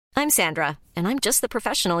I'm Sandra, and I'm just the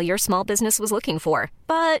professional your small business was looking for.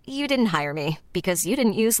 But you didn't hire me because you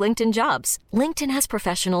didn't use LinkedIn Jobs. LinkedIn has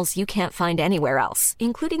professionals you can't find anywhere else,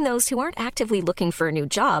 including those who aren't actively looking for a new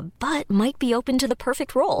job, but might be open to the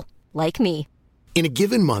perfect role, like me. In a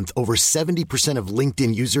given month, over 70% of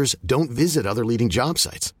LinkedIn users don't visit other leading job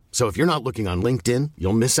sites. So if you're not looking on LinkedIn,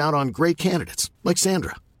 you'll miss out on great candidates like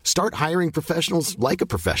Sandra. Start hiring professionals like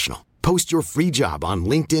a professional. Post your free job on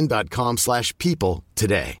linkedin.com/people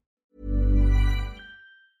today.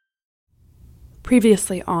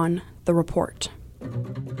 Previously on The Report.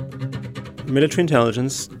 Military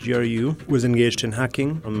intelligence, GRU, was engaged in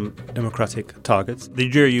hacking on democratic targets. The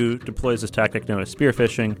GRU deploys this tactic known as spear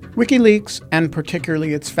phishing. WikiLeaks, and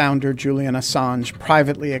particularly its founder, Julian Assange,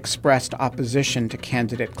 privately expressed opposition to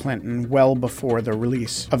candidate Clinton well before the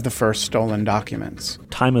release of the first stolen documents.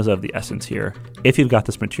 Time is of the essence here. If you've got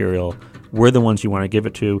this material, we're the ones you want to give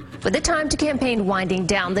it to. With the time to campaign winding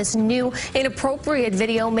down, this new inappropriate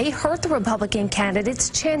video may hurt the Republican candidate's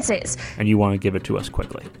chances. And you want to give it to us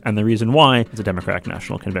quickly. And the reason why is the Democratic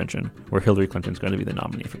National Convention, where Hillary Clinton's going to be the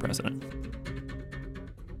nominee for president.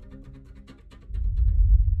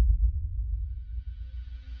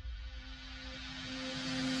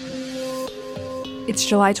 It's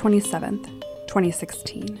July 27th,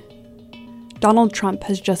 2016. Donald Trump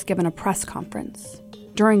has just given a press conference,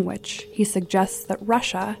 during which he suggests that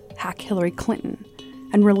Russia hack Hillary Clinton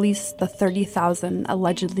and release the 30,000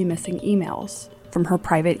 allegedly missing emails from her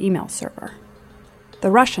private email server.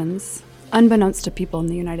 The Russians, unbeknownst to people in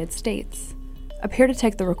the United States, appear to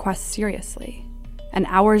take the request seriously, and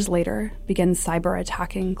hours later begin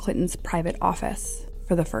cyber-attacking Clinton's private office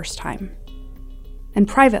for the first time. And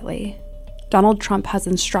privately, Donald Trump has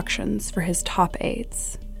instructions for his top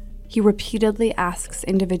aides. He repeatedly asks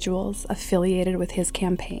individuals affiliated with his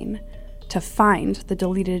campaign to find the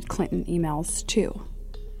deleted Clinton emails, too.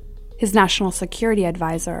 His national security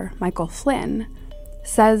advisor, Michael Flynn,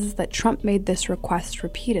 says that Trump made this request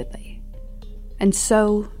repeatedly. And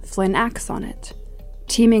so Flynn acts on it,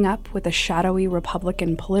 teaming up with a shadowy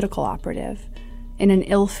Republican political operative in an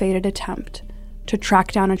ill-fated attempt to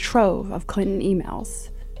track down a trove of Clinton emails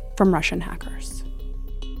from Russian hackers.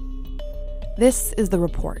 This is The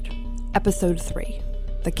Report, Episode 3,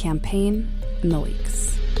 The Campaign and the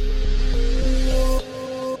Leaks.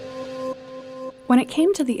 When it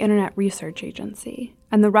came to the Internet Research Agency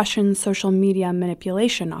and the Russian social media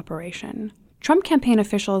manipulation operation, Trump campaign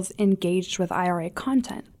officials engaged with IRA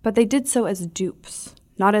content, but they did so as dupes,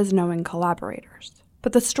 not as knowing collaborators.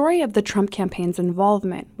 But the story of the Trump campaign's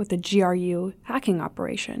involvement with the GRU hacking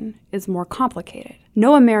operation is more complicated.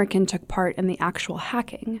 No American took part in the actual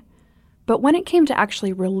hacking, but when it came to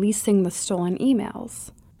actually releasing the stolen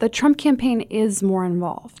emails, the Trump campaign is more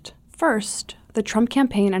involved. First, the Trump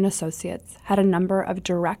campaign and associates had a number of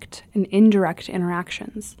direct and indirect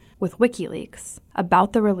interactions with WikiLeaks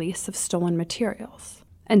about the release of stolen materials.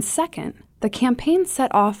 And second, the campaign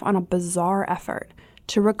set off on a bizarre effort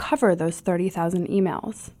to recover those 30,000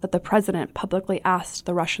 emails that the president publicly asked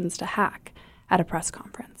the Russians to hack at a press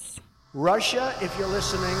conference. Russia, if you're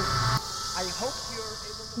listening, I hope you're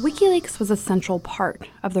WikiLeaks was a central part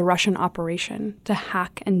of the Russian operation to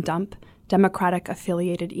hack and dump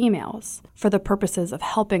Democratic-affiliated emails for the purposes of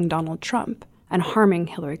helping Donald Trump and harming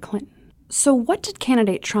Hillary Clinton. So what did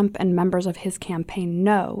candidate Trump and members of his campaign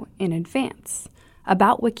know in advance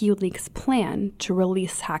about WikiLeaks' plan to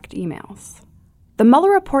release hacked emails? The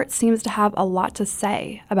Mueller report seems to have a lot to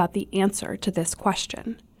say about the answer to this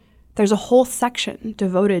question. There's a whole section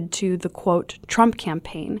devoted to the, quote, Trump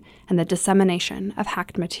campaign and the dissemination of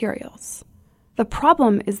hacked materials. The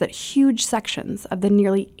problem is that huge sections of the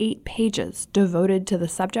nearly 8 pages devoted to the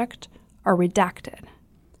subject are redacted.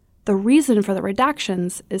 The reason for the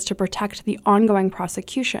redactions is to protect the ongoing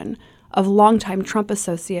prosecution of longtime Trump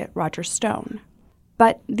associate Roger Stone.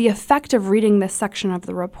 But the effect of reading this section of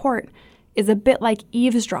the report is a bit like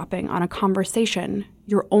eavesdropping on a conversation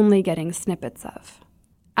you're only getting snippets of.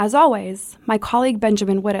 As always, my colleague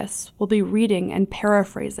Benjamin Wittes will be reading and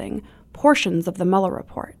paraphrasing portions of the Mueller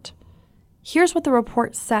report. Here's what the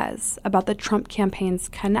report says about the Trump campaign's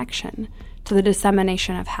connection to the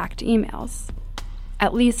dissemination of hacked emails.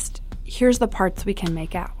 At least, here's the parts we can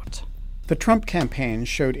make out. The Trump campaign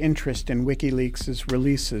showed interest in WikiLeaks'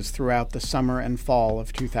 releases throughout the summer and fall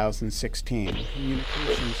of 2016.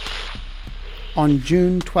 On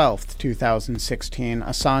June 12, 2016,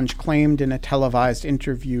 Assange claimed in a televised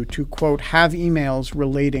interview to, quote, have emails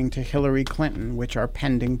relating to Hillary Clinton which are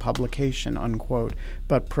pending publication, unquote,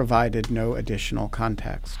 but provided no additional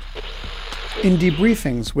context. In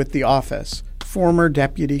debriefings with the office, former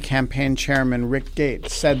deputy campaign chairman Rick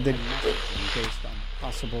Gates said that based on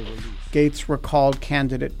possible release. Gates recalled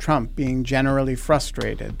candidate Trump being generally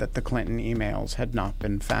frustrated that the Clinton emails had not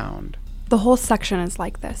been found. The whole section is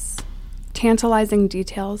like this. Tantalizing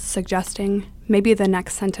details suggesting maybe the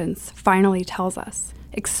next sentence finally tells us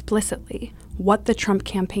explicitly what the Trump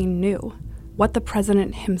campaign knew, what the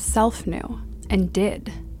president himself knew and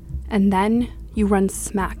did. And then you run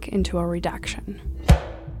smack into a redaction.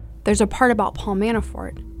 There's a part about Paul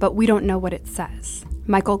Manafort, but we don't know what it says.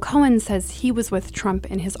 Michael Cohen says he was with Trump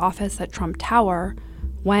in his office at Trump Tower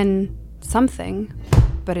when something,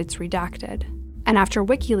 but it's redacted. And after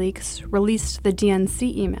WikiLeaks released the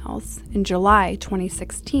DNC emails in July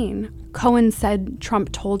 2016, Cohen said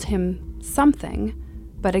Trump told him something,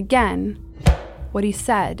 but again, what he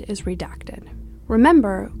said is redacted.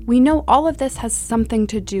 Remember, we know all of this has something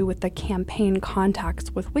to do with the campaign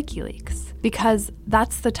contacts with WikiLeaks, because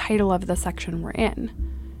that's the title of the section we're in,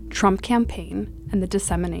 Trump Campaign and the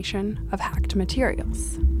Dissemination of Hacked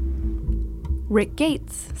Materials. Rick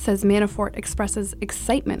Gates says Manafort expresses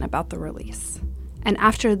excitement about the release. And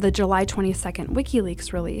after the July 22nd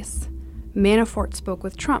WikiLeaks release, Manafort spoke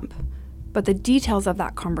with Trump, but the details of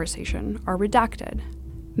that conversation are redacted.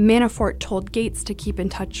 Manafort told Gates to keep in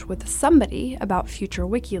touch with somebody about future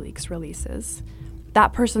WikiLeaks releases.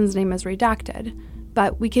 That person's name is redacted,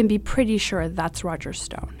 but we can be pretty sure that's Roger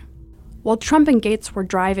Stone. While Trump and Gates were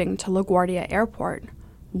driving to LaGuardia Airport,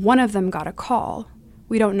 one of them got a call.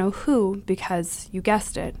 We don't know who because, you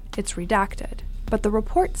guessed it, it's redacted. But the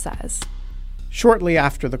report says, shortly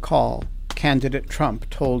after the call, candidate Trump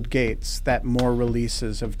told Gates that more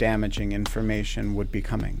releases of damaging information would be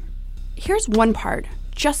coming. Here's one part,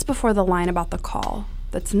 just before the line about the call,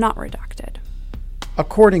 that's not redacted.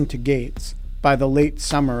 According to Gates, by the late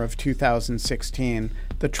summer of 2016,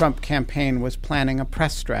 the Trump campaign was planning a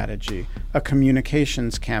press strategy, a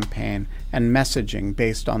communications campaign, and messaging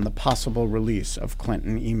based on the possible release of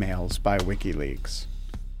Clinton emails by WikiLeaks.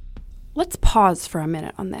 Let's pause for a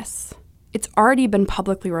minute on this. It's already been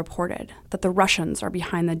publicly reported that the Russians are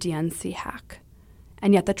behind the DNC hack,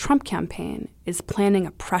 and yet the Trump campaign is planning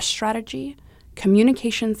a press strategy,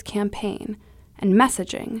 communications campaign, and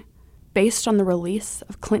messaging based on the release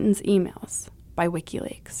of Clinton's emails by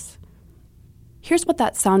WikiLeaks. Here's what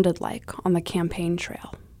that sounded like on the campaign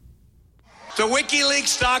trail. The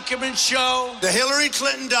WikiLeaks documents show the Hillary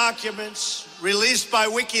Clinton documents released by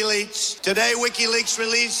WikiLeaks. Today, WikiLeaks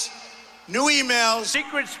released new emails.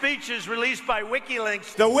 Secret speeches released by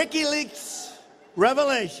WikiLeaks. The WikiLeaks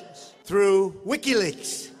revelations through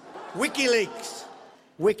WikiLeaks. WikiLeaks.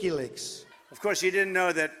 WikiLeaks. Of course, you didn't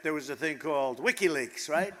know that there was a thing called WikiLeaks,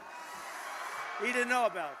 right? You didn't know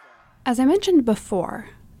about that. As I mentioned before,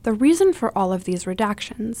 the reason for all of these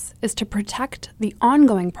redactions is to protect the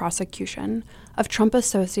ongoing prosecution of Trump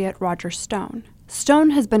associate Roger Stone. Stone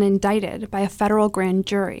has been indicted by a federal grand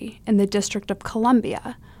jury in the District of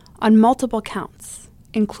Columbia on multiple counts,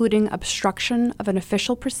 including obstruction of an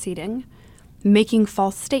official proceeding, making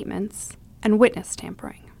false statements, and witness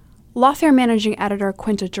tampering. Lawfare managing editor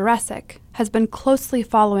Quinta Jurecic has been closely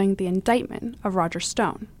following the indictment of Roger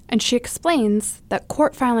Stone, and she explains that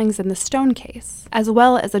court filings in the Stone case, as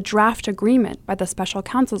well as a draft agreement by the special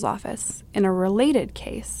counsel's office in a related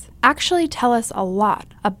case, actually tell us a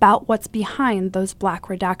lot about what's behind those black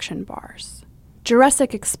redaction bars.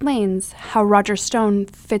 Jurecic explains how Roger Stone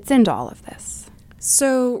fits into all of this.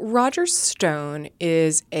 So Roger Stone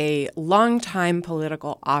is a longtime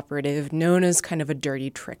political operative known as kind of a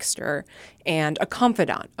dirty trickster and a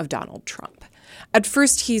confidant of Donald Trump. At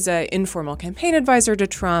first, he's an informal campaign advisor to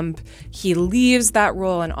Trump. He leaves that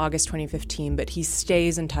role in August 2015, but he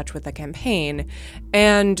stays in touch with the campaign.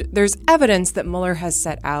 And there's evidence that Mueller has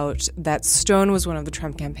set out that Stone was one of the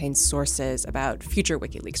Trump campaign's sources about future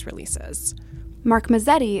WikiLeaks releases. Mark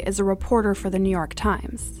Mazzetti is a reporter for the New York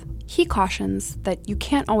Times. He cautions that you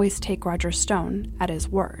can't always take Roger Stone at his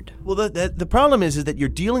word. Well, the problem is that you're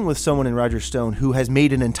dealing with someone in Roger Stone who has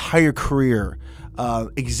made an entire career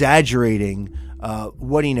exaggerating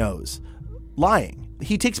what he knows, lying.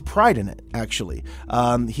 He takes pride in it, actually.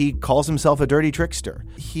 He calls himself a dirty trickster.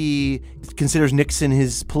 He considers Nixon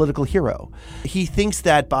his political hero. He thinks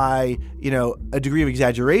that by, a degree of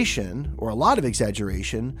exaggeration, or a lot of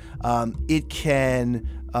exaggeration, it can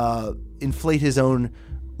inflate his own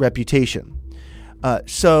reputation.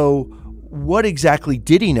 So what exactly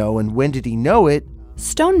did he know and when did he know it?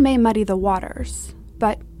 Stone may muddy the waters,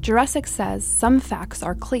 but Jurecic says some facts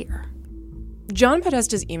are clear. John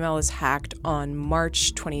Podesta's email is hacked on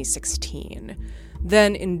March 2016.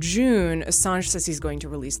 Then in June, Assange says he's going to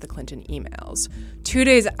release the Clinton emails. 2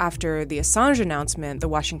 days after the Assange announcement, the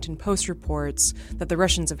Washington Post reports that the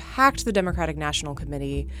Russians have hacked the Democratic National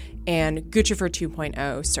Committee, and Guccifer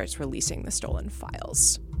 2.0 starts releasing the stolen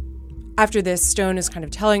files. After this, Stone is kind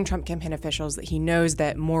of telling Trump campaign officials that he knows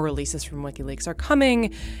that more releases from WikiLeaks are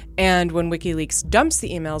coming, and when WikiLeaks dumps the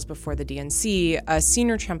emails before the DNC, a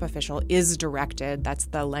senior Trump official is directed, that's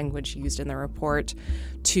the language used in the report,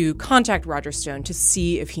 to contact Roger Stone to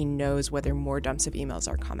see if he knows whether more dumps of emails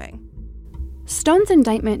are coming. Stone's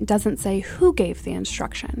indictment doesn't say who gave the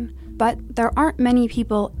instruction, but there aren't many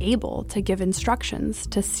people able to give instructions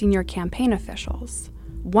to senior campaign officials.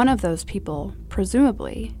 One of those people,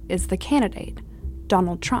 presumably, is the candidate,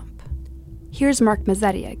 Donald Trump. Here's Mark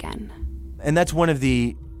Mazzetti again. And that's one of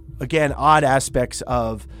the, again, odd aspects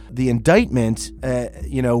of the indictment,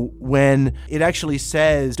 when it actually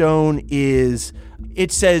says Stone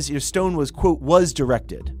was, quote, was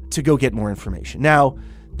directed to go get more information. Now,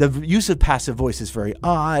 the use of passive voice is very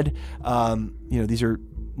odd. These are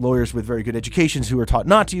lawyers with very good educations who are taught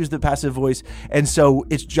not to use the passive voice. And so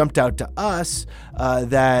it's jumped out to us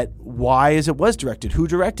that why is it was directed? Who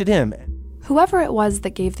directed him? Whoever it was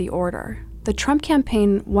that gave the order, the Trump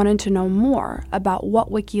campaign wanted to know more about what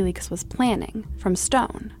WikiLeaks was planning from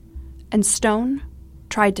Stone. And Stone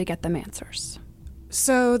tried to get them answers.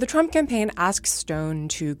 So the Trump campaign asks Stone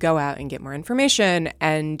to go out and get more information,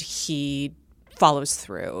 and he follows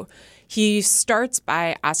through. He starts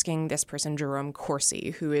by asking this person, Jerome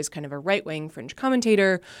Corsi, who is kind of a right-wing fringe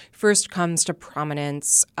commentator, first comes to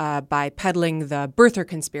prominence by peddling the birther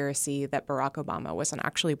conspiracy that Barack Obama wasn't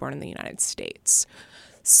actually born in the United States.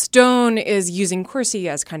 Stone is using Corsi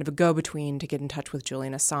as kind of a go-between to get in touch with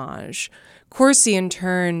Julian Assange. Corsi, in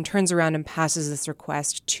turn, turns around and passes this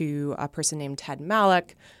request to a person named Ted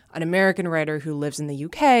Malloch, an American writer who lives in the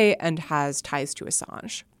UK and has ties to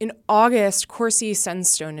Assange. In August, Corsi sends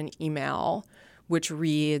Stone an email which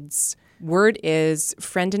reads, "Word is,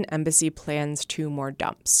 friend and embassy plans 2 more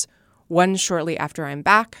dumps. One shortly after I'm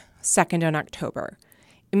back, second in October.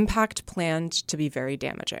 Impact planned to be very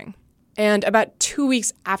damaging." And about 2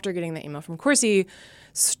 weeks after getting the email from Corsi,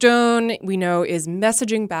 Stone, we know, is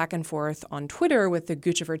messaging back and forth on Twitter with the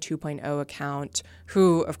Guccifer 2.0 account,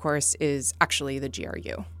 who, of course, is actually the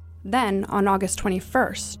GRU. Then, on August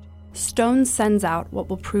 21st, Stone sends out what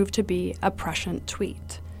will prove to be a prescient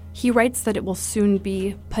tweet. He writes that it will soon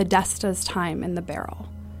be Podesta's time in the barrel.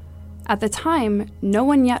 At the time, no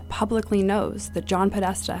one yet publicly knows that John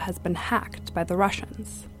Podesta has been hacked by the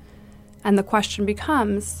Russians. And the question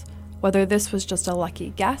becomes whether this was just a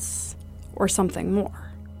lucky guess or something more.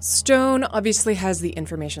 Stone obviously has the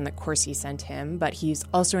information that Corsi sent him, but he's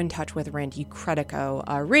also in touch with Randy Credico,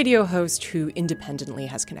 a radio host who independently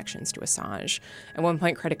has connections to Assange. At one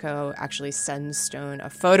point, Credico actually sends Stone a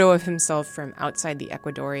photo of himself from outside the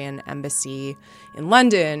Ecuadorian embassy in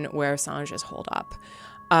London, where Assange is holed up.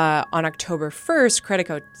 On October 1st,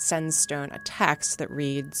 Credico sends Stone a text that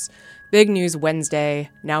reads, "Big news Wednesday,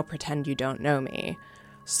 now pretend you don't know me."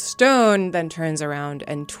 Stone then turns around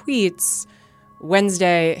and tweets,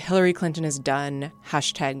 "Wednesday, Hillary Clinton is done,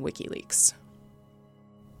 #WikiLeaks."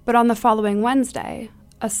 But on the following Wednesday,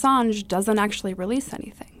 Assange doesn't actually release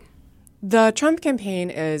anything. The Trump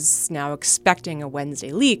campaign is now expecting a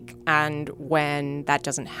Wednesday leak, and when that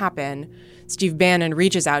doesn't happen, Steve Bannon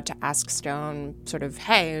reaches out to ask Stone sort of,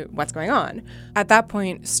 hey, what's going on? At that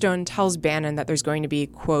point, Stone tells Bannon that there's going to be,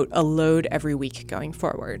 quote, a load every week going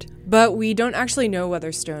forward. But we don't actually know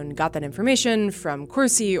whether Stone got that information from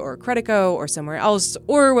Corsi or Credico or somewhere else,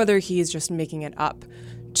 or whether he's just making it up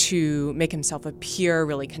to make himself appear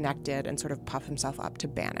really connected and sort of puff himself up to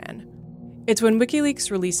Bannon. It's when WikiLeaks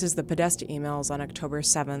releases the Podesta emails on October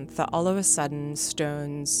 7th that all of a sudden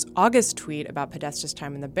Stone's August tweet about Podesta's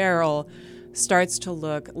time in the barrel starts to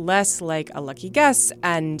look less like a lucky guess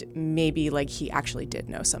and maybe like he actually did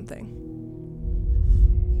know something.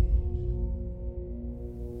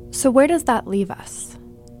 So where does that leave us?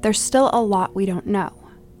 There's still a lot we don't know.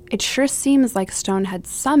 It sure seems like Stone had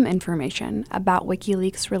some information about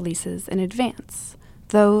WikiLeaks releases in advance,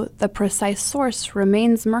 though the precise source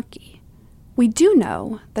remains murky. We do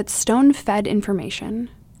know that Stone fed information,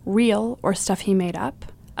 real or stuff he made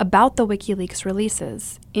up, about the WikiLeaks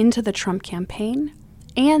releases into the Trump campaign,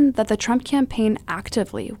 and that the Trump campaign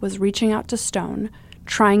actively was reaching out to Stone,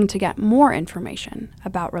 trying to get more information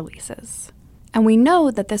about releases. And we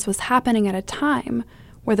know that this was happening at a time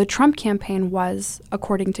where the Trump campaign was,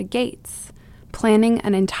 according to Gates, planning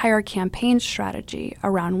an entire campaign strategy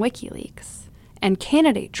around WikiLeaks, and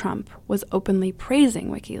candidate Trump was openly praising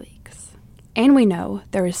WikiLeaks. And we know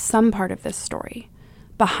there is some part of this story,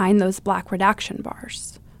 behind those black redaction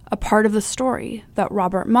bars, a part of the story that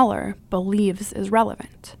Robert Mueller believes is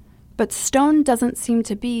relevant. But Stone doesn't seem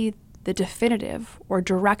to be the definitive or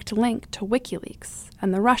direct link to WikiLeaks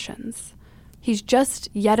and the Russians. He's just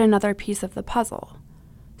yet another piece of the puzzle.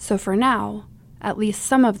 So for now, at least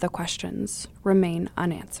some of the questions remain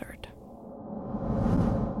unanswered.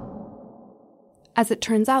 As it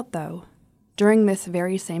turns out, though, during this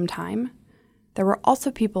very same time, there were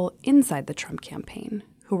also people inside the Trump campaign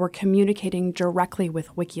who were communicating directly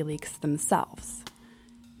with WikiLeaks themselves,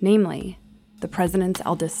 namely the president's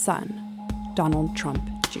eldest son, Donald Trump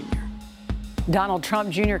Jr. Donald Trump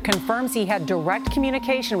Jr. confirms he had direct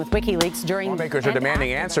communication with WikiLeaks during... Lawmakers are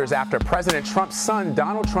demanding answers after President Trump's son,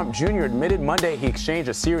 Donald Trump Jr., admitted Monday he exchanged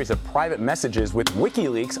a series of private messages with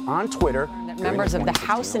WikiLeaks on Twitter. Members of the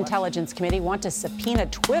House Intelligence Committee want to subpoena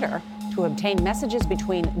Twitter to obtain messages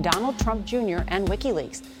between Donald Trump Jr. and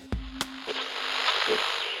WikiLeaks.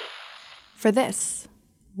 For this,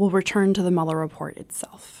 we'll return to the Mueller report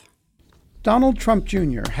itself. Donald Trump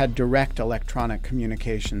Jr. had direct electronic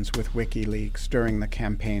communications with WikiLeaks during the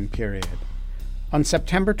campaign period. On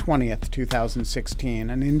September 20th, 2016,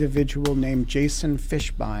 an individual named Jason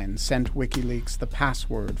Fishbein sent WikiLeaks the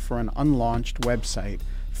password for an unlaunched website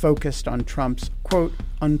focused on Trump's, quote,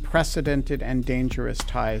 unprecedented and dangerous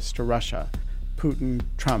ties to Russia,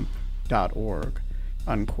 PutinTrump.org,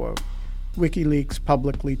 unquote. WikiLeaks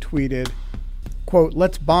publicly tweeted, quote,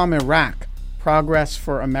 let's bomb Iraq. Progress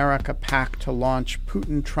for America PAC to launch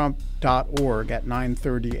PutinTrump.org at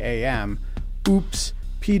 9:30 a.m. Oops,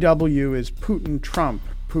 PW is Putin Trump,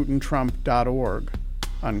 PutinTrump.org,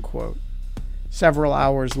 unquote. Several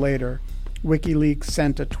hours later, WikiLeaks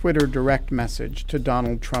sent a Twitter direct message to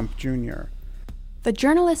Donald Trump Jr. The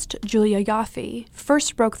journalist Julia Yaffe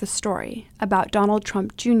first broke the story about Donald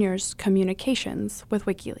Trump Jr.'s communications with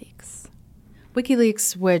WikiLeaks.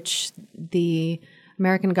 WikiLeaks, which the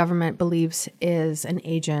American government believes is an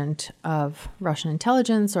agent of Russian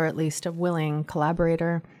intelligence, or at least a willing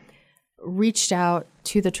collaborator, reached out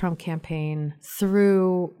to the Trump campaign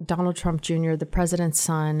through Donald Trump Jr., the president's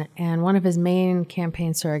son, and one of his main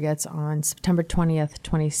campaign surrogates on September 20th,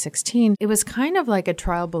 2016. It was kind of like a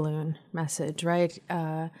trial balloon message, right?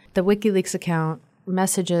 The WikiLeaks account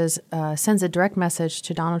sends a direct message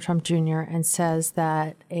to Donald Trump Jr. and says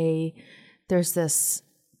that there's this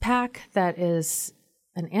PAC that is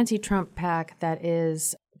an anti-Trump PAC that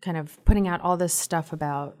is kind of putting out all this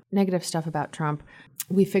negative stuff about Trump.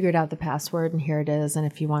 We figured out the password, and here it is. And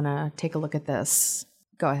if you want to take a look at this,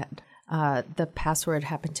 go ahead. The password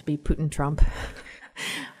happened to be Putin Trump,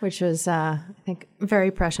 which was, I think,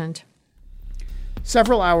 very prescient.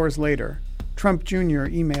 Several hours later, Trump Jr.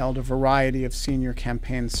 emailed a variety of senior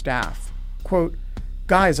campaign staff. Quote,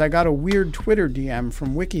 guys, I got a weird Twitter DM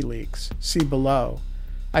from WikiLeaks. See below.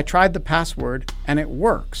 I tried the password, and it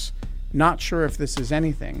works. Not sure if this is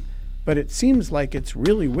anything, but it seems like it's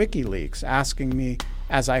really WikiLeaks asking me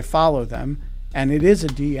as I follow them, and it is a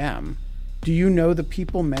DM. Do you know the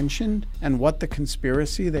people mentioned and what the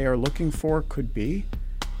conspiracy they are looking for could be?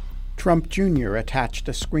 Trump Jr. attached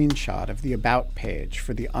a screenshot of the About page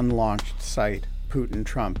for the unlaunched site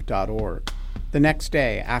PutinTrump.org. The next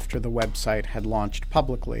day, after the website had launched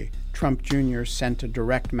publicly, Trump Jr. sent a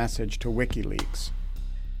direct message to WikiLeaks.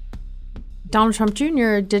 Donald Trump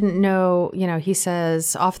Jr. didn't know, he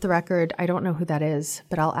says, off the record, I don't know who that is,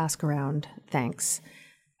 but I'll ask around. Thanks.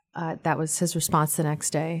 That was his response the next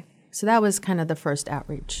day. So that was kind of the first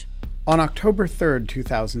outreach. On October 3rd,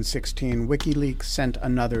 2016, WikiLeaks sent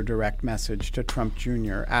another direct message to Trump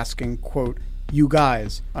Jr. asking, quote, you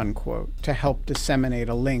guys, unquote, to help disseminate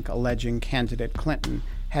a link alleging candidate Clinton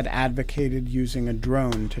had advocated using a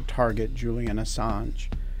drone to target Julian Assange.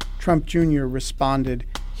 Trump Jr. responded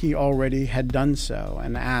he already had done so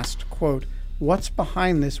and asked, quote, what's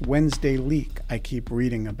behind this Wednesday leak I keep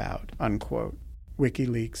reading about, unquote.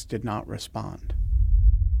 WikiLeaks did not respond.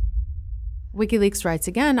 WikiLeaks writes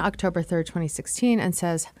again October 3rd, 2016, and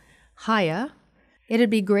says, hiya, it'd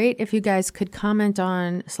be great if you guys could comment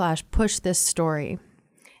on / push this story.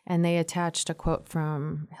 And they attached a quote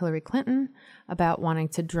from Hillary Clinton about wanting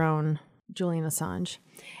to drone Julian Assange.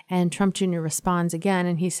 And Trump Jr. responds again,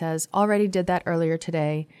 and he says, already did that earlier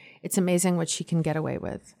today. It's amazing what she can get away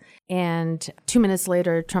with. And 2 minutes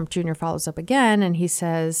later, Trump Jr. follows up again, and he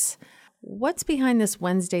says, what's behind this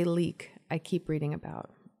Wednesday leak I keep reading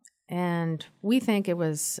about? And we think it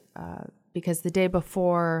was because the day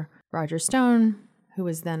before, Roger Stone, who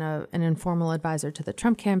was then an informal advisor to the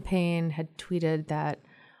Trump campaign, had tweeted that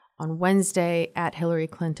on Wednesday, @Hillary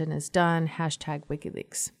Clinton is done,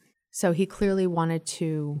 #WikiLeaks. So he clearly wanted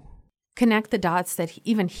to connect the dots that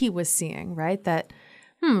even he was seeing, right? That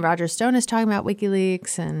Roger Stone is talking about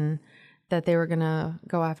WikiLeaks and that they were going to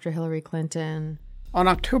go after Hillary Clinton. On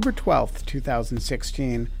October 12th,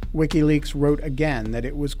 2016, WikiLeaks wrote again that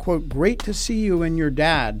it was, quote, great to see you and your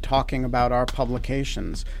dad talking about our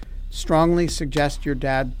publications. Strongly suggest your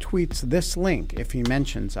dad tweets this link if he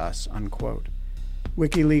mentions us, unquote.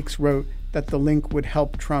 WikiLeaks wrote that the link would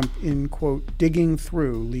help Trump in, quote, digging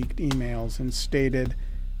through leaked emails and stated,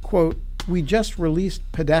 quote, we just released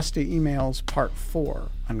Podesta emails part 4,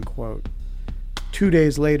 unquote. 2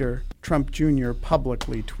 days later, Trump Jr.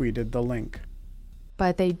 publicly tweeted the link.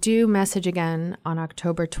 But they do message again on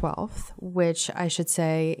October 12th, which I should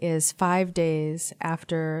say is 5 days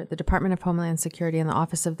after the Department of Homeland Security and the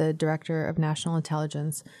Office of the Director of National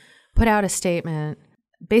Intelligence put out a statement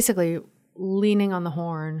basically leaning on the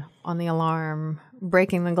horn, on the alarm,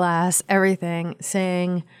 breaking the glass, everything,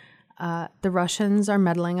 saying the Russians are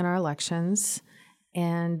meddling in our elections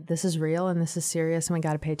and this is real and this is serious and we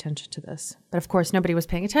got to pay attention to this. But of course, nobody was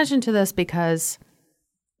paying attention to this because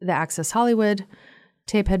the Access Hollywood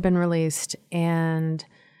tape had been released and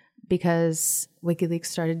because WikiLeaks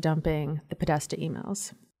started dumping the Podesta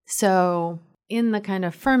emails. So in the kind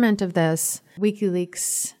of ferment of this,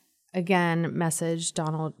 WikiLeaks again messaged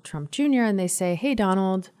Donald Trump Jr. and they say, hey,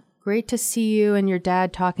 Donald, great to see you and your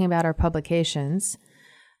dad talking about our publications.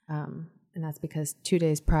 And that's because 2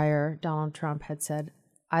 days prior, Donald Trump had said,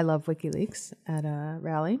 I love WikiLeaks at a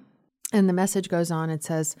rally. And the message goes on, it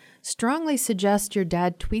says, strongly suggest your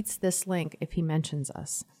dad tweets this link if he mentions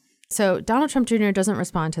us. So Donald Trump Jr. doesn't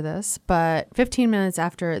respond to this, but 15 minutes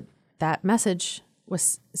after that message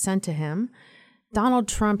was sent to him, Donald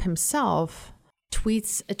Trump himself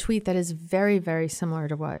tweets a tweet that is very, very similar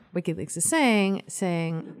to what WikiLeaks is saying,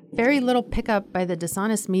 very little pickup by the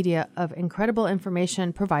dishonest media of incredible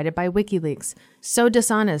information provided by WikiLeaks. So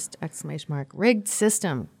dishonest, ! Rigged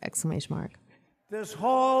system, ! This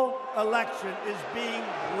whole election is being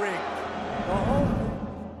rigged.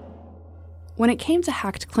 When it came to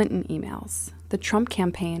hacked Clinton emails, the Trump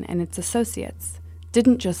campaign and its associates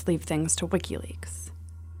didn't just leave things to WikiLeaks.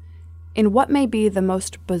 In what may be the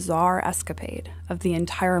most bizarre escapade of the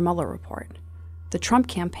entire Mueller report, the Trump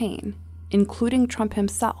campaign, including Trump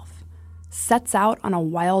himself, sets out on a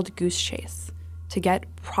wild goose chase to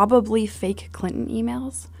get probably fake Clinton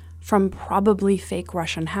emails from probably fake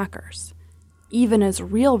Russian hackers, even as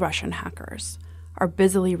real Russian hackers are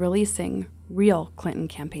busily releasing real Clinton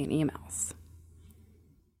campaign emails.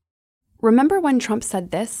 Remember when Trump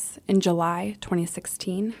said this in July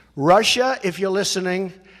 2016? Russia, if you're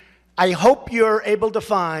listening, I hope you're able to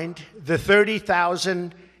find the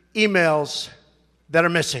 30,000 emails that are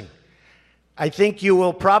missing. I think you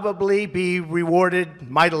will probably be rewarded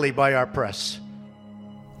mightily by our press.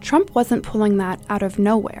 Trump wasn't pulling that out of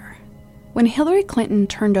nowhere. When Hillary Clinton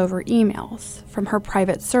turned over emails from her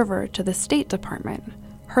private server to the State Department,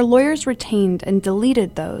 her lawyers retained and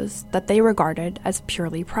deleted those that they regarded as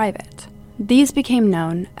purely private. These became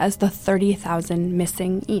known as the 30,000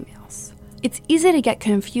 missing emails. It's easy to get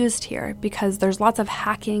confused here because there's lots of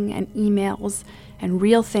hacking and emails and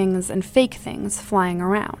real things and fake things flying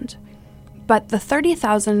around. But the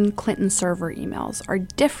 30,000 Clinton server emails are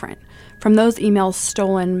different from those emails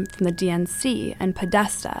stolen from the DNC and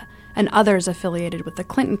Podesta and others affiliated with the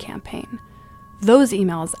Clinton campaign. Those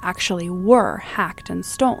emails actually were hacked and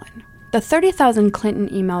stolen. The 30,000 Clinton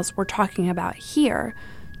emails we're talking about here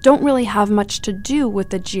don't really have much to do with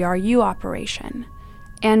the GRU operation,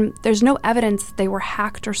 and there's no evidence they were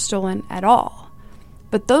hacked or stolen at all.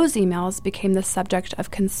 But those emails became the subject of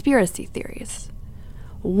conspiracy theories.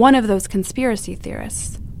 One of those conspiracy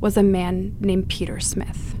theorists was a man named Peter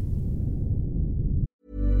Smith.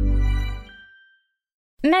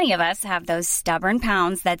 Many of us have those stubborn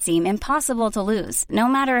pounds that seem impossible to lose, no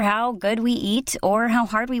matter how good we eat or how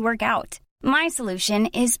hard we work out. My solution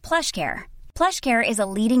is PlushCare. PlushCare is a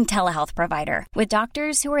leading telehealth provider with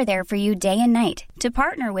doctors who are there for you day and night to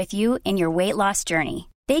partner with you in your weight loss journey.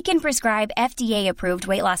 They can prescribe FDA-approved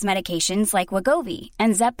weight loss medications like Wegovy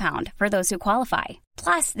and Zepbound for those who qualify.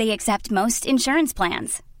 Plus, they accept most insurance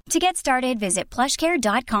plans. To get started, visit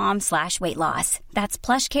plushcare.com/weightloss. That's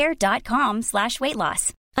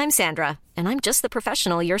plushcare.com/weightloss. I'm Sandra, and I'm just the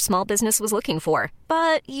professional your small business was looking for.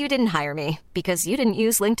 But you didn't hire me because you didn't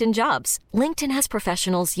use LinkedIn Jobs. LinkedIn has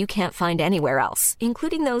professionals you can't find anywhere else,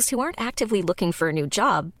 including those who aren't actively looking for a new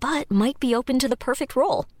job, but might be open to the perfect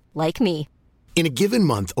role, like me. In a given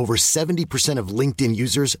month, over 70% of LinkedIn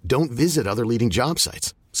users don't visit other leading job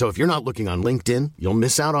sites. So if you're not looking on LinkedIn, you'll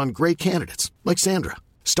miss out on great candidates like Sandra.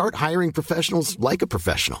 Start hiring professionals like a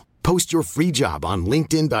professional. Post your free job on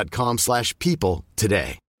linkedin.com/people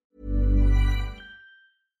today.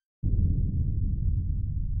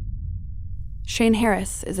 Shane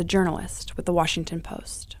Harris is a journalist with The Washington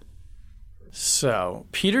Post. So,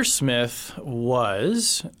 Peter Smith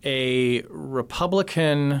was a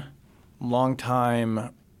Republican,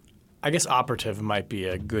 longtime, I guess operative might be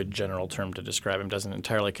a good general term to describe him. Doesn't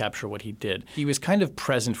entirely capture what he did. He was kind of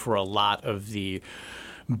present for a lot of the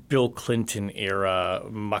Bill Clinton era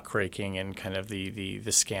muckraking and kind of the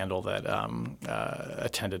scandal that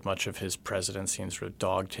attended much of his presidency and sort of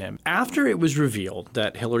dogged him. After it was revealed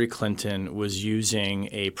that Hillary Clinton was using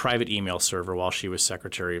a private email server while she was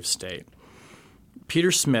Secretary of State,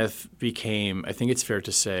 Peter Smith became, I think it's fair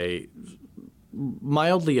to say,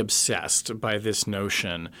 mildly obsessed by this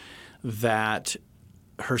notion that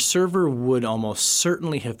her server would almost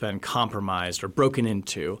certainly have been compromised or broken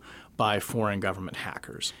into by foreign government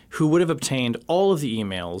hackers who would have obtained all of the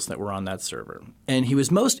emails that were on that server. And he was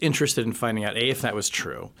most interested in finding out, A, if that was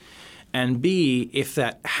true, and B, if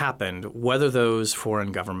that happened, whether those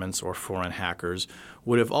foreign governments or foreign hackers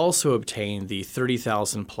would have also obtained the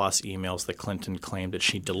 30,000 plus emails that Clinton claimed that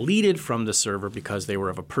she deleted from the server because they were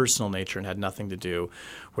of a personal nature and had nothing to do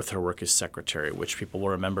with her work as secretary, which people will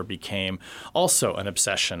remember became also an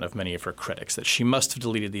obsession of many of her critics, that she must have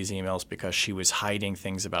deleted these emails because she was hiding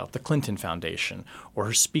things about the Clinton Foundation or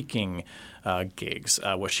her speaking gigs,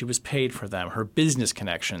 what she was paid for them, her business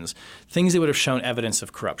connections, things that would have shown evidence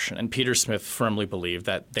of corruption. And Peter Smith firmly believed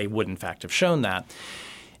that they would in fact have shown that.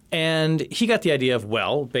 And he got the idea of,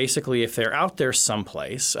 well, basically, if they're out there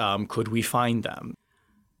someplace, could we find them?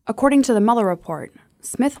 According to the Mueller report,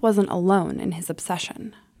 Smith wasn't alone in his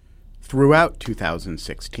obsession. Throughout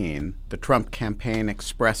 2016, the Trump campaign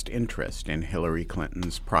expressed interest in Hillary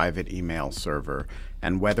Clinton's private email server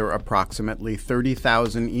and whether approximately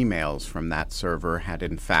 30,000 emails from that server had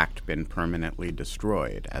in fact been permanently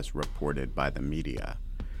destroyed, as reported by the media.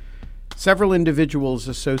 Several individuals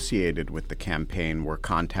associated with the campaign were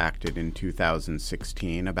contacted in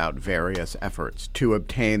 2016 about various efforts to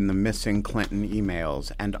obtain the missing Clinton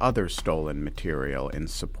emails and other stolen material in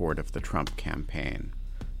support of the Trump campaign.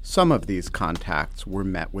 Some of these contacts were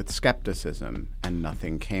met with skepticism, and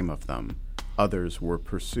nothing came of them. Others were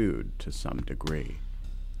pursued to some degree.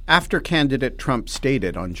 After candidate Trump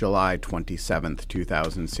stated on July 27,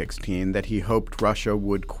 2016, that he hoped Russia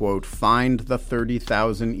would, quote, find the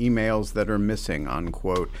 30,000 emails that are missing,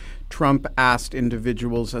 unquote, Trump asked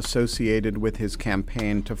individuals associated with his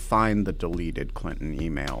campaign to find the deleted Clinton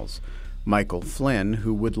emails. Michael Flynn,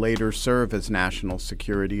 who would later serve as national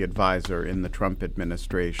security advisor in the Trump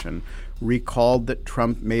administration, recalled that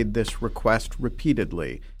Trump made this request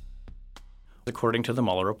repeatedly. According to the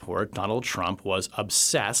Mueller report, Donald Trump was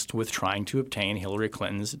obsessed with trying to obtain Hillary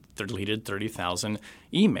Clinton's deleted 30,000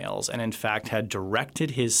 emails and, in fact, had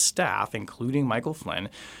directed his staff, including Michael Flynn,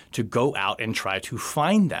 to go out and try to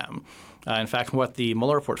find them. In fact, what the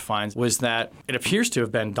Mueller report finds was that it appears to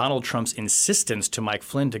have been Donald Trump's insistence to Mike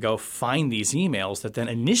Flynn to go find these emails that then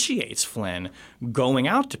initiates Flynn going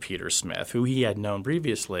out to Peter Smith, who he had known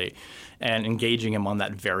previously, and engaging him on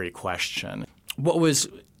that very question. What was,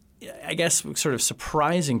 I guess, sort of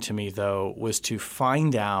surprising to me, though, was to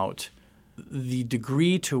find out the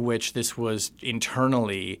degree to which this was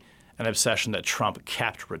internally an obsession that Trump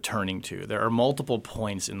kept returning to. There are multiple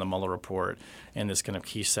points in the Mueller report in this kind of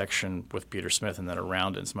key section with Peter Smith and then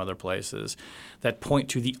around in some other places that point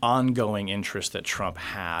to the ongoing interest that Trump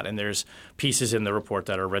had. And there's pieces in the report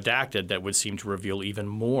that are redacted that would seem to reveal even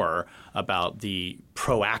more about the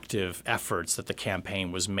proactive efforts that the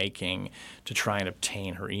campaign was making to try and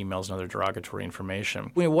obtain her emails and other derogatory information.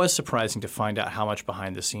 I mean, it was surprising to find out how much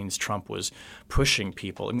behind the scenes Trump was pushing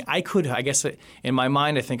people. I mean, I guess in my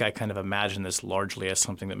mind, I think I kind of imagine this largely as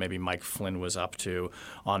something that maybe Mike Flynn was up to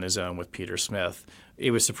on his own with Peter Smith.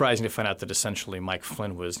 It was surprising to find out that essentially Mike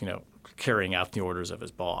Flynn was, carrying out the orders of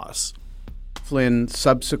his boss. Flynn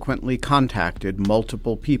subsequently contacted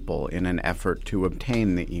multiple people in an effort to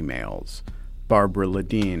obtain the emails. Barbara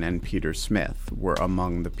Ladine and Peter Smith were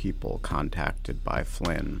among the people contacted by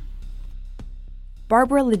Flynn.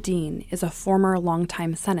 Barbara Ladine is a former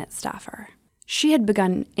longtime Senate staffer. She had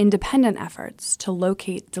begun independent efforts to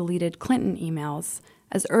locate deleted Clinton emails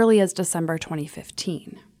as early as December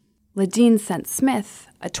 2015. Ladine sent Smith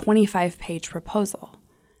a 25-page proposal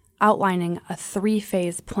outlining a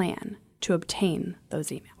 3-phase plan to obtain those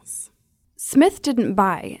emails. Smith didn't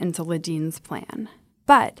buy into Ladine's plan,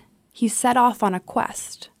 but he set off on a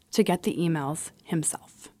quest to get the emails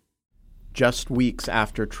himself. Just weeks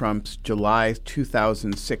after Trump's July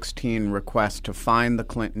 2016 request to find the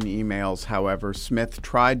Clinton emails, however, Smith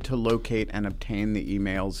tried to locate and obtain the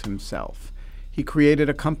emails himself. He created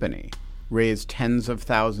a company, raised tens of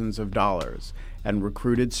thousands of dollars, and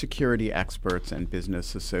recruited security experts and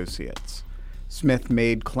business associates. Smith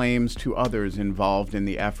made claims to others involved in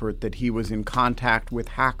the effort that he was in contact with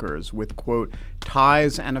hackers with, quote,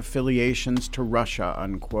 ties and affiliations to Russia,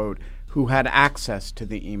 unquote, who had access to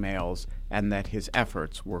the emails, and that his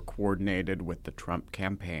efforts were coordinated with the Trump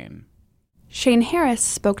campaign. Shane Harris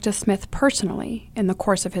spoke to Smith personally in the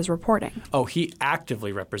course of his reporting. Oh, he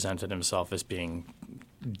actively represented himself as being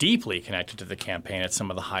deeply connected to the campaign at some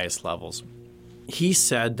of the highest levels. He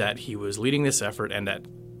said that he was leading this effort and that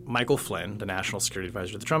Michael Flynn, the national security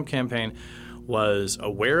advisor to the Trump campaign, was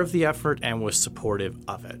aware of the effort and was supportive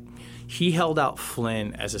of it. He held out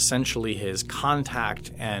Flynn as essentially his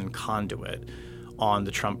contact and conduit on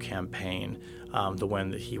the Trump campaign, the one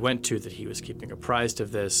that he went to, that he was keeping apprised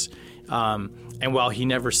of this. And while he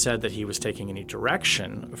never said that he was taking any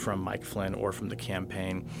direction from Mike Flynn or from the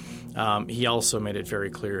campaign, he also made it very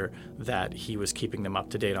clear that he was keeping them up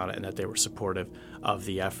to date on it and that they were supportive of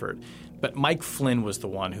the effort. But Mike Flynn was the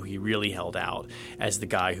one who he really held out as the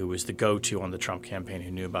guy who was the go-to on the Trump campaign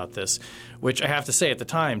who knew about this, which I have to say at the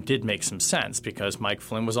time did make some sense because Mike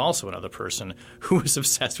Flynn was also another person who was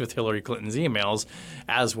obsessed with Hillary Clinton's emails,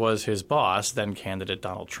 as was his boss, then candidate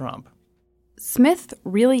Donald Trump. Smith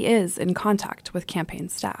really is in contact with campaign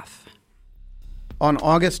staff. On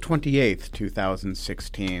August 28,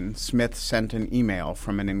 2016, Smith sent an email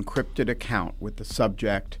from an encrypted account with the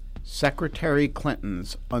subject, Secretary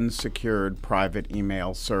Clinton's unsecured private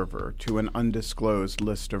email server, to an undisclosed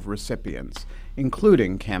list of recipients,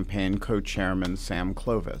 including campaign co-chairman Sam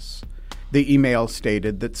Clovis. The email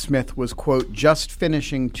stated that Smith was, quote, just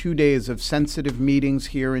finishing 2 days of sensitive meetings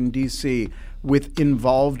here in D.C. with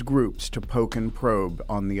involved groups to poke and probe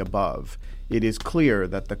on the above. It is clear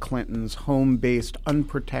that the Clintons' home-based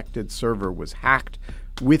unprotected server was hacked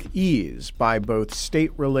with ease by both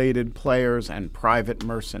state-related players and private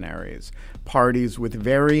mercenaries. Parties with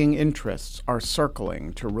varying interests are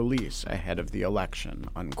circling to release ahead of the election,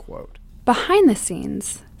 unquote. Behind the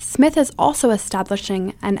scenes, Smith is also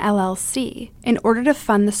establishing an LLC in order to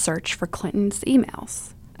fund the search for Clinton's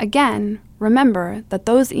emails. Again, remember that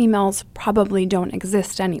those emails probably don't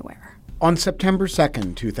exist anywhere. On September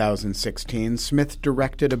 2, 2016, Smith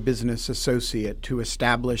directed a business associate to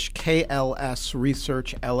establish KLS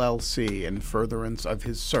Research LLC in furtherance of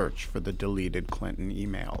his search for the deleted Clinton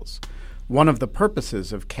emails. One of the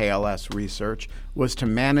purposes of KLS Research was to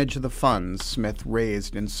manage the funds Smith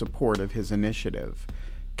raised in support of his initiative.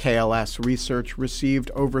 KLS Research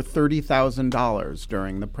received over $30,000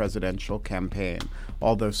 during the presidential campaign,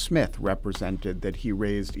 although Smith represented that he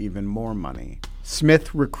raised even more money.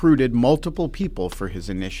 Smith recruited multiple people for his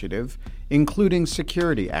initiative, including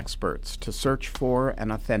security experts, to search for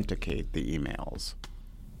and authenticate the emails.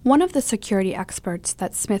 One of the security experts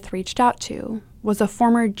that Smith reached out to was a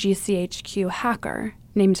former GCHQ hacker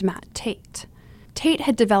named Matt Tate. Tate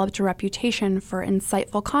had developed a reputation for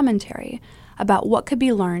insightful commentary about what could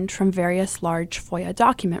be learned from various large FOIA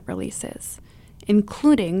document releases,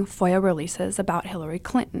 including FOIA releases about Hillary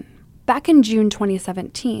Clinton. Back in June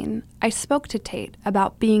 2017, I spoke to Tate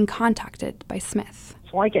about being contacted by Smith.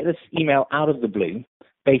 So I get this email out of the blue,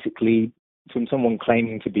 basically from someone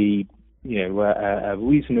claiming to be,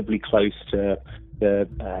 reasonably close to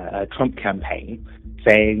the Trump campaign,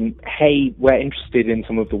 saying, hey, we're interested in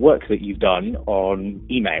some of the work that you've done on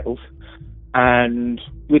emails, and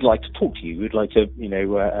we'd like to talk to you. We'd like to,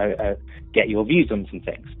 get your views on some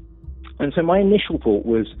things. And so my initial thought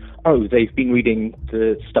was, oh, they've been reading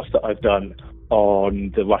the stuff that I've done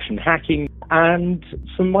on the Russian hacking. And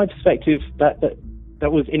from my perspective,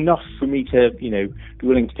 that was enough for me to, be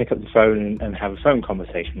willing to pick up the phone and have a phone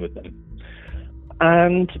conversation with them.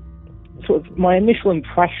 And sort of my initial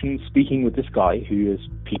impression speaking with this guy, who is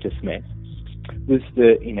Peter Smith, was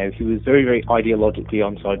that, he was very, very ideologically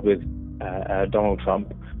on side with Donald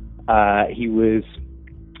Trump. He was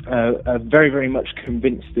very, very much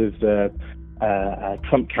convinced of the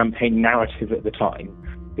Trump campaign narrative at the time.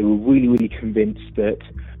 They were really, really convinced that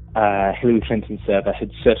Hillary Clinton's server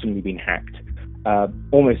had certainly been hacked,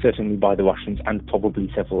 almost certainly by the Russians and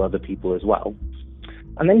probably several other people as well.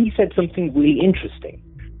 And then he said something really interesting,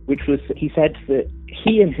 which was that he said that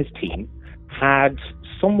he and his team had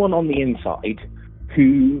someone on the inside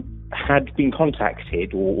who had been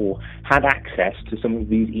contacted or had access to some of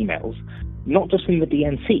these emails, not just from the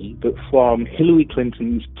DNC, but from Hillary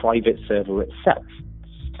Clinton's private server itself.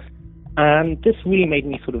 And this really made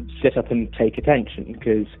me sort of sit up and take attention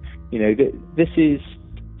because, this is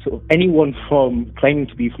sort of anyone from claiming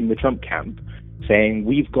to be from the Trump camp saying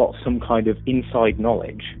we've got some kind of inside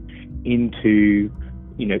knowledge into,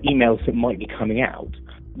 emails that might be coming out.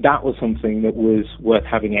 That was something that was worth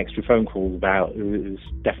having extra phone calls about. It was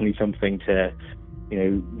definitely something to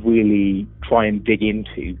really try and dig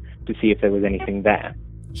into to see if there was anything there.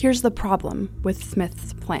 Here's the problem with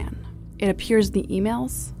Smith's plan. It appears the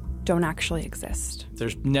emails don't actually exist.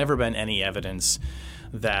 There's never been any evidence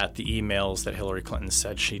that the emails that Hillary Clinton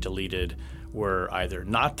said she deleted were either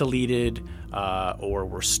not deleted or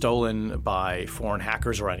were stolen by foreign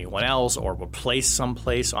hackers or anyone else, or were placed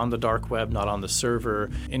someplace on the dark web, not on the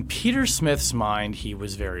server. In Peter Smith's mind, he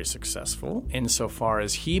was very successful insofar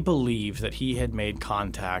as he believed that he had made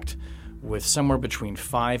contact with somewhere between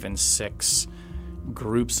 5 and 6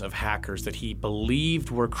 groups of hackers that he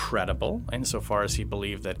believed were credible, insofar as he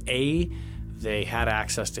believed that A, they had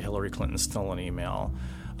access to Hillary Clinton's stolen email,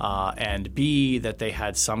 and B, that they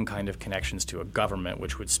had some kind of connections to a government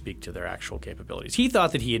which would speak to their actual capabilities. He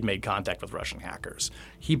thought that he had made contact with Russian hackers.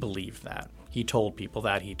 He believed that. He told people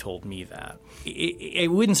that. He told me that.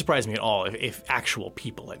 It wouldn't surprise me at all if actual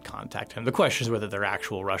people had contacted him. The question is whether they're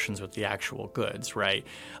actual Russians with the actual goods, right?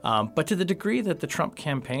 But to the degree that the Trump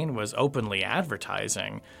campaign was openly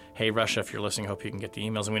advertising, hey, Russia, if you're listening, hope you can get the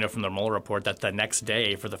emails. And we know from the Mueller report that the next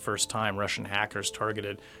day, for the first time, Russian hackers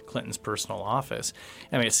targeted Clinton's personal office.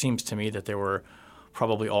 I mean, it seems to me that there were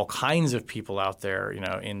probably all kinds of people out there,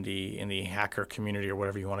 in the hacker community or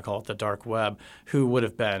whatever you want to call it, the dark web, who would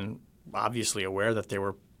have been obviously aware that there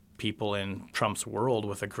were people in Trump's world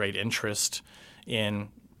with a great interest in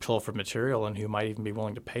pilfered material and who might even be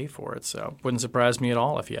willing to pay for it. So it wouldn't surprise me at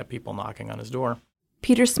all if he had people knocking on his door.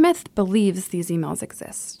 Peter Smith believes these emails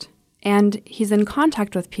exist, and he's in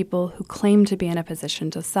contact with people who claim to be in a position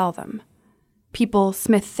to sell them. People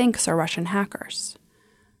Smith thinks are Russian hackers.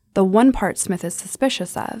 The one part Smith is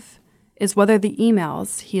suspicious of is whether the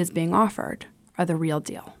emails he is being offered are the real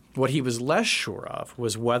deal. What he was less sure of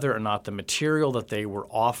was whether or not the material that they were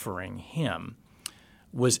offering him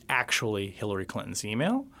was actually Hillary Clinton's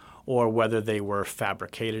email, or whether they were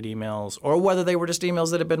fabricated emails, or whether they were just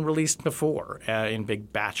emails that had been released before in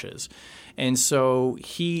big batches. And so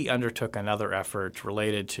he undertook another effort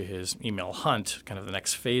related to his email hunt, kind of the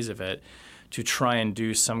next phase of it, to try and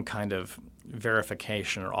do some kind of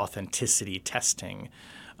verification or authenticity testing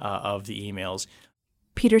of the emails.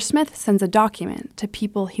 Peter Smith sends a document to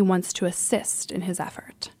people he wants to assist in his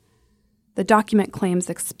effort. The document claims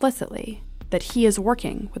explicitly that he is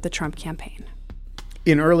working with the Trump campaign.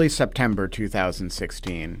 In early September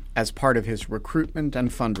 2016, as part of his recruitment and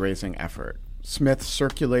fundraising effort, Smith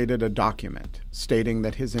circulated a document stating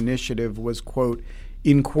that his initiative was, quote,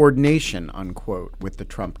 in coordination, unquote, with the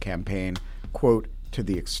Trump campaign, quote, to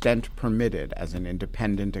the extent permitted as an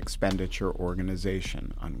independent expenditure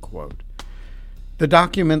organization, unquote. The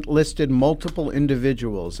document listed multiple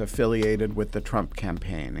individuals affiliated with the Trump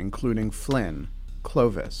campaign, including Flynn,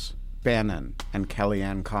 Clovis, Bannon, and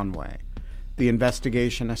Kellyanne Conway. The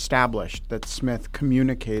investigation established that Smith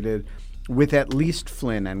communicated with at least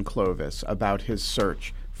Flynn and Clovis about his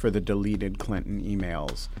search for the deleted Clinton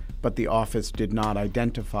emails, but the office did not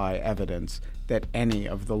identify evidence that any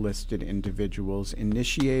of the listed individuals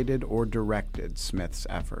initiated or directed Smith's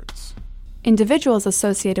efforts. Individuals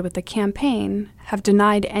associated with the campaign have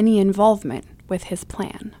denied any involvement with his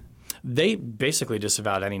plan. They basically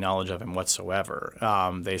disavowed any knowledge of him whatsoever.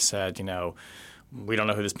 They said, we don't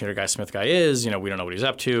know who this Peter Smith guy is. We don't know what he's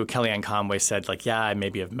up to. Kellyanne Conway said, I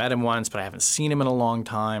maybe have met him once, but I haven't seen him in a long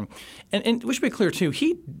time. And we should be clear, too,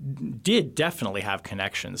 he did definitely have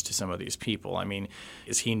connections to some of these people. I mean,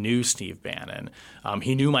 he knew Steve Bannon.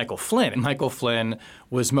 He knew Michael Flynn. And Michael Flynn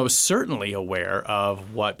was most certainly aware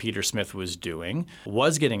of what Peter Smith was doing,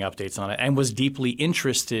 was getting updates on it, and was deeply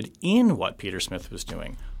interested in what Peter Smith was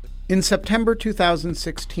doing. In September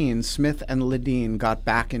 2016, Smith and Ledeen got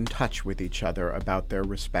back in touch with each other about their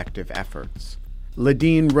respective efforts.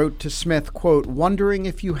 Ledeen wrote to Smith, quote, wondering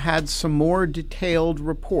if you had some more detailed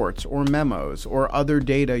reports or memos or other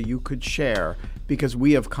data you could share, because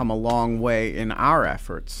we have come a long way in our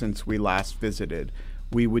efforts since we last visited.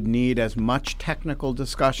 We would need as much technical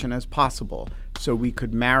discussion as possible so we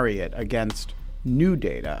could marry it against new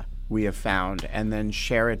data we have found and then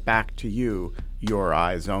share it back to you, your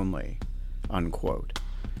eyes only, unquote.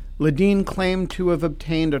 Ledeen claimed to have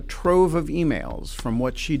obtained a trove of emails from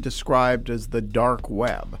what she described as the dark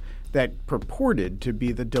web that purported to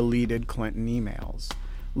be the deleted Clinton emails.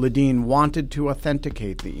 Ledeen wanted to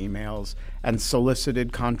authenticate the emails and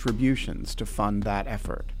solicited contributions to fund that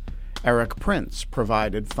effort. Erik Prince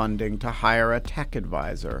provided funding to hire a tech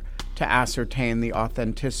advisor to ascertain the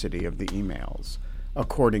authenticity of the emails.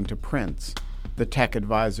 According to Prince, the tech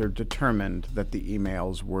advisor determined that the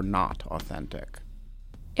emails were not authentic.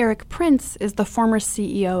 Erik Prince is the former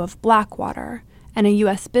CEO of Blackwater and a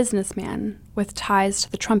U.S. businessman with ties to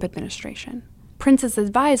the Trump administration. Prince's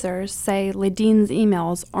advisors say Ledeen's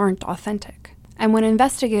emails aren't authentic. And when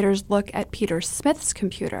investigators look at Peter Smith's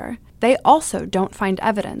computer, they also don't find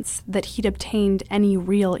evidence that he'd obtained any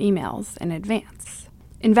real emails in advance.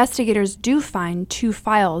 Investigators do find 2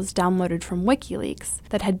 files downloaded from WikiLeaks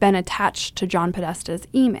that had been attached to John Podesta's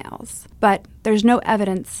emails, but there's no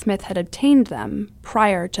evidence Smith had obtained them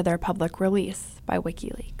prior to their public release by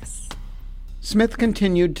WikiLeaks. Smith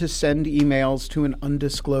continued to send emails to an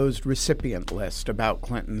undisclosed recipient list about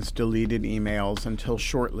Clinton's deleted emails until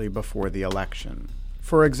shortly before the election.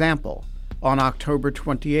 For example, on October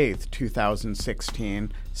 28,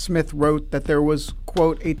 2016, Smith wrote that there was,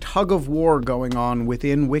 quote, a tug of war going on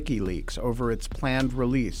within WikiLeaks over its planned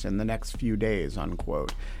release in the next few days,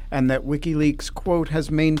 unquote, and that WikiLeaks, quote,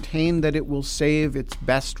 has maintained that it will save its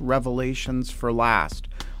best revelations for last,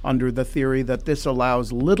 under the theory that this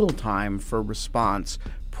allows little time for response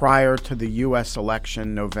prior to the U.S.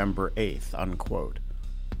 election November 8th, unquote.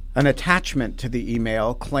 An attachment to the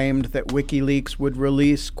email claimed that WikiLeaks would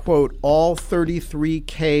release, quote, all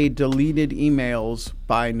 33K deleted emails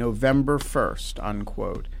by November 1st,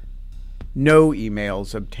 unquote. No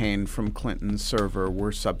emails obtained from Clinton's server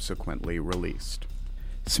were subsequently released.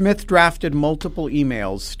 Smith drafted multiple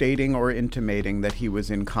emails stating or intimating that he was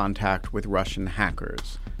in contact with Russian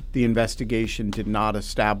hackers. The investigation did not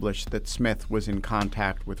establish that Smith was in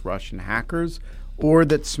contact with Russian hackers or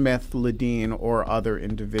that Smith, Ledeen, or other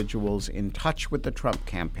individuals in touch with the Trump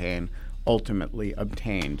campaign ultimately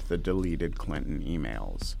obtained the deleted Clinton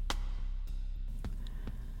emails.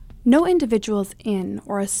 No individuals in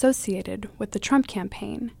or associated with the Trump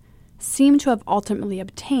campaign seem to have ultimately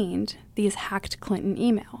obtained these hacked Clinton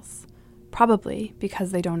emails, probably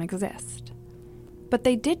because they don't exist. But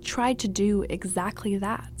they did try to do exactly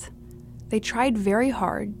that. They tried very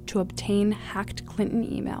hard to obtain hacked Clinton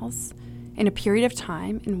emails in a period of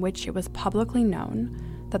time in which it was publicly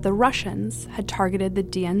known that the Russians had targeted the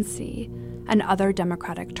DNC and other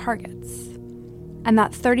Democratic targets. And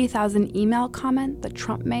that 30,000 email comment that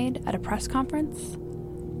Trump made at a press conference,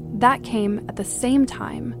 that came at the same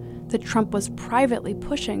time that Trump was privately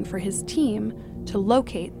pushing for his team to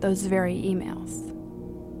locate those very emails.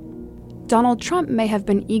 Donald Trump may have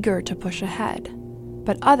been eager to push ahead,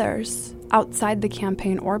 but others, outside the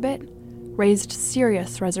campaign orbit, raised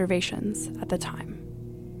serious reservations at the time.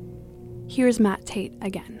 Here's Matt Tate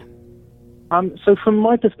again. So from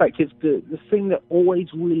my perspective, the thing that always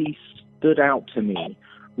really stood out to me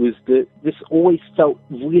was that this always felt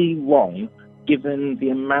really wrong given the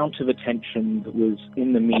amount of attention that was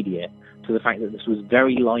in the media to the fact that this was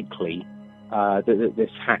very likely, that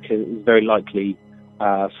this hacker is very likely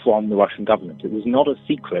from the Russian government. It was not a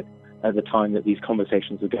secret at the time that these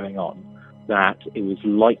conversations were going on that it was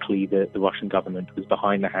likely that the Russian government was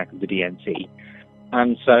behind the hack of the DNC.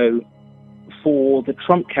 And so for the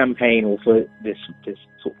Trump campaign, or for this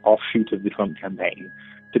sort of offshoot of the Trump campaign,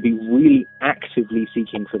 to be really actively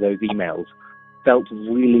seeking for those emails felt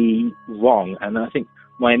really wrong. And I think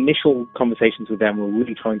my initial conversations with them were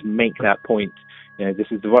really trying to make that point. You know, this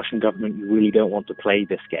is the Russian government, you really don't want to play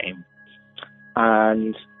this game.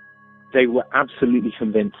 And they were absolutely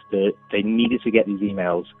convinced that they needed to get these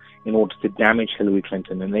emails in order to damage Hillary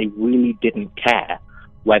Clinton, and they really didn't care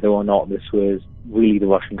whether or not this was really the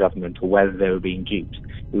Russian government or whether they were being duped.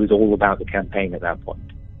 It was all about the campaign at that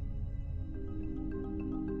point.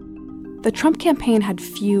 The Trump campaign had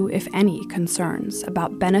few, if any, concerns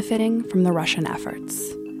about benefiting from the Russian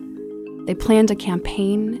efforts. They planned a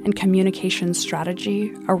campaign and communication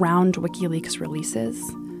strategy around WikiLeaks releases,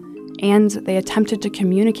 and they attempted to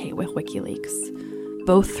communicate with WikiLeaks,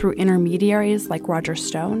 both through intermediaries like Roger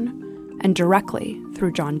Stone and directly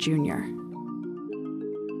through Don Jr.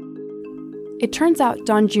 It turns out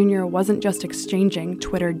Don Jr. wasn't just exchanging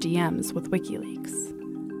Twitter DMs with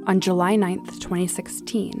WikiLeaks. On July 9th,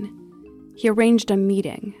 2016, he arranged a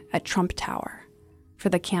meeting at Trump Tower for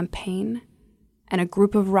the campaign and a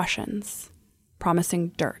group of Russians promising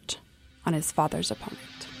dirt on his father's opponent.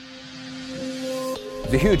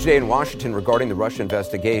 It's a huge day in Washington regarding the Russia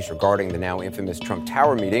investigation, regarding the now infamous Trump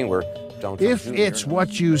Tower meeting where Donald Trump If it's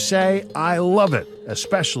what you say, I love it,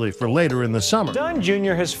 especially for later in the summer. Don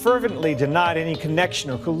Jr. has fervently denied any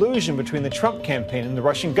connection or collusion between the Trump campaign and the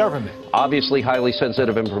Russian government. Obviously highly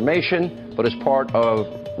sensitive information, but as part of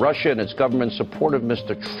Russia and its government's support of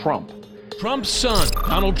Mr. Trump. Trump's son,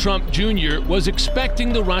 Donald Trump Jr., was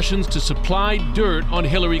expecting the Russians to supply dirt on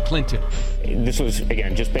Hillary Clinton. This was,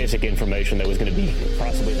 again, just basic information that was going to be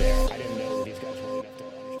possibly there. I didn't know these guys were enough to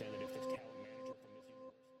understand that if this talent manager...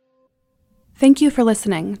 Thank you for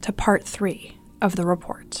listening to Part 3 of The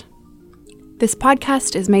Report. This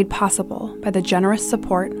podcast is made possible by the generous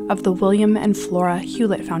support of the William and Flora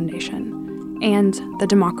Hewlett Foundation and the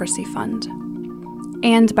Democracy Fund,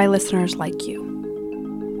 and by listeners like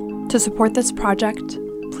you. To support this project,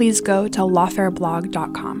 please go to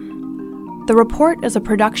lawfareblog.com. The Report is a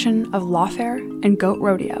production of Lawfare and Goat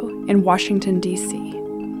Rodeo in Washington, D.C.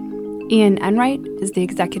 Ian Enright is the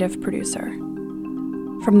executive producer.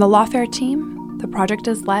 From the Lawfare team, the project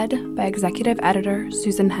is led by executive editor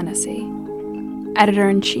Susan Hennessy.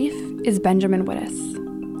 Editor-in-chief is Benjamin Wittes.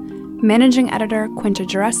 Managing editor Quinta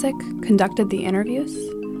Jurecic conducted the interviews.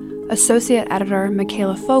 Associate editor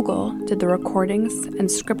Michaela Fogel did the recordings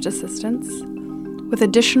and script assistance, with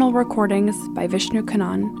additional recordings by Vishnu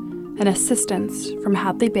Kannan and assistance from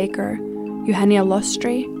Hadley Baker, Eugenia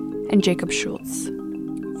Lostri, and Jacob Schultz.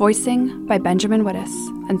 Voicing by Benjamin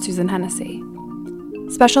Wittes and Susan Hennessy.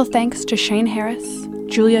 Special thanks to Shane Harris,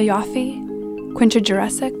 Julia Yoffe, Quinta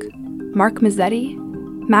Jurecic, Mark Mazzetti,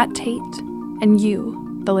 Matt Tate, and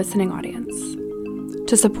you, the listening audience.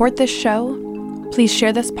 To support this show, please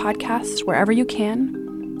share this podcast wherever you can,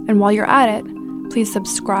 and while you're at it, please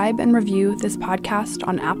subscribe and review this podcast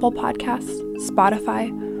on Apple Podcasts, Spotify,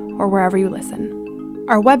 or wherever you listen.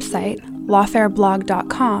 Our website,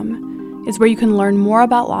 lawfareblog.com, is where you can learn more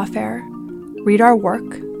about Lawfare, read our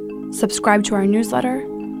work, subscribe to our newsletter,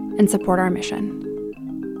 and support our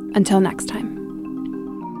mission. Until next time.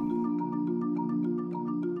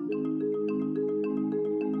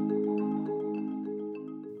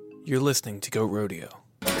 You're listening to Goat Rodeo.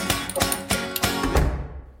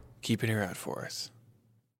 Keep an ear out for us.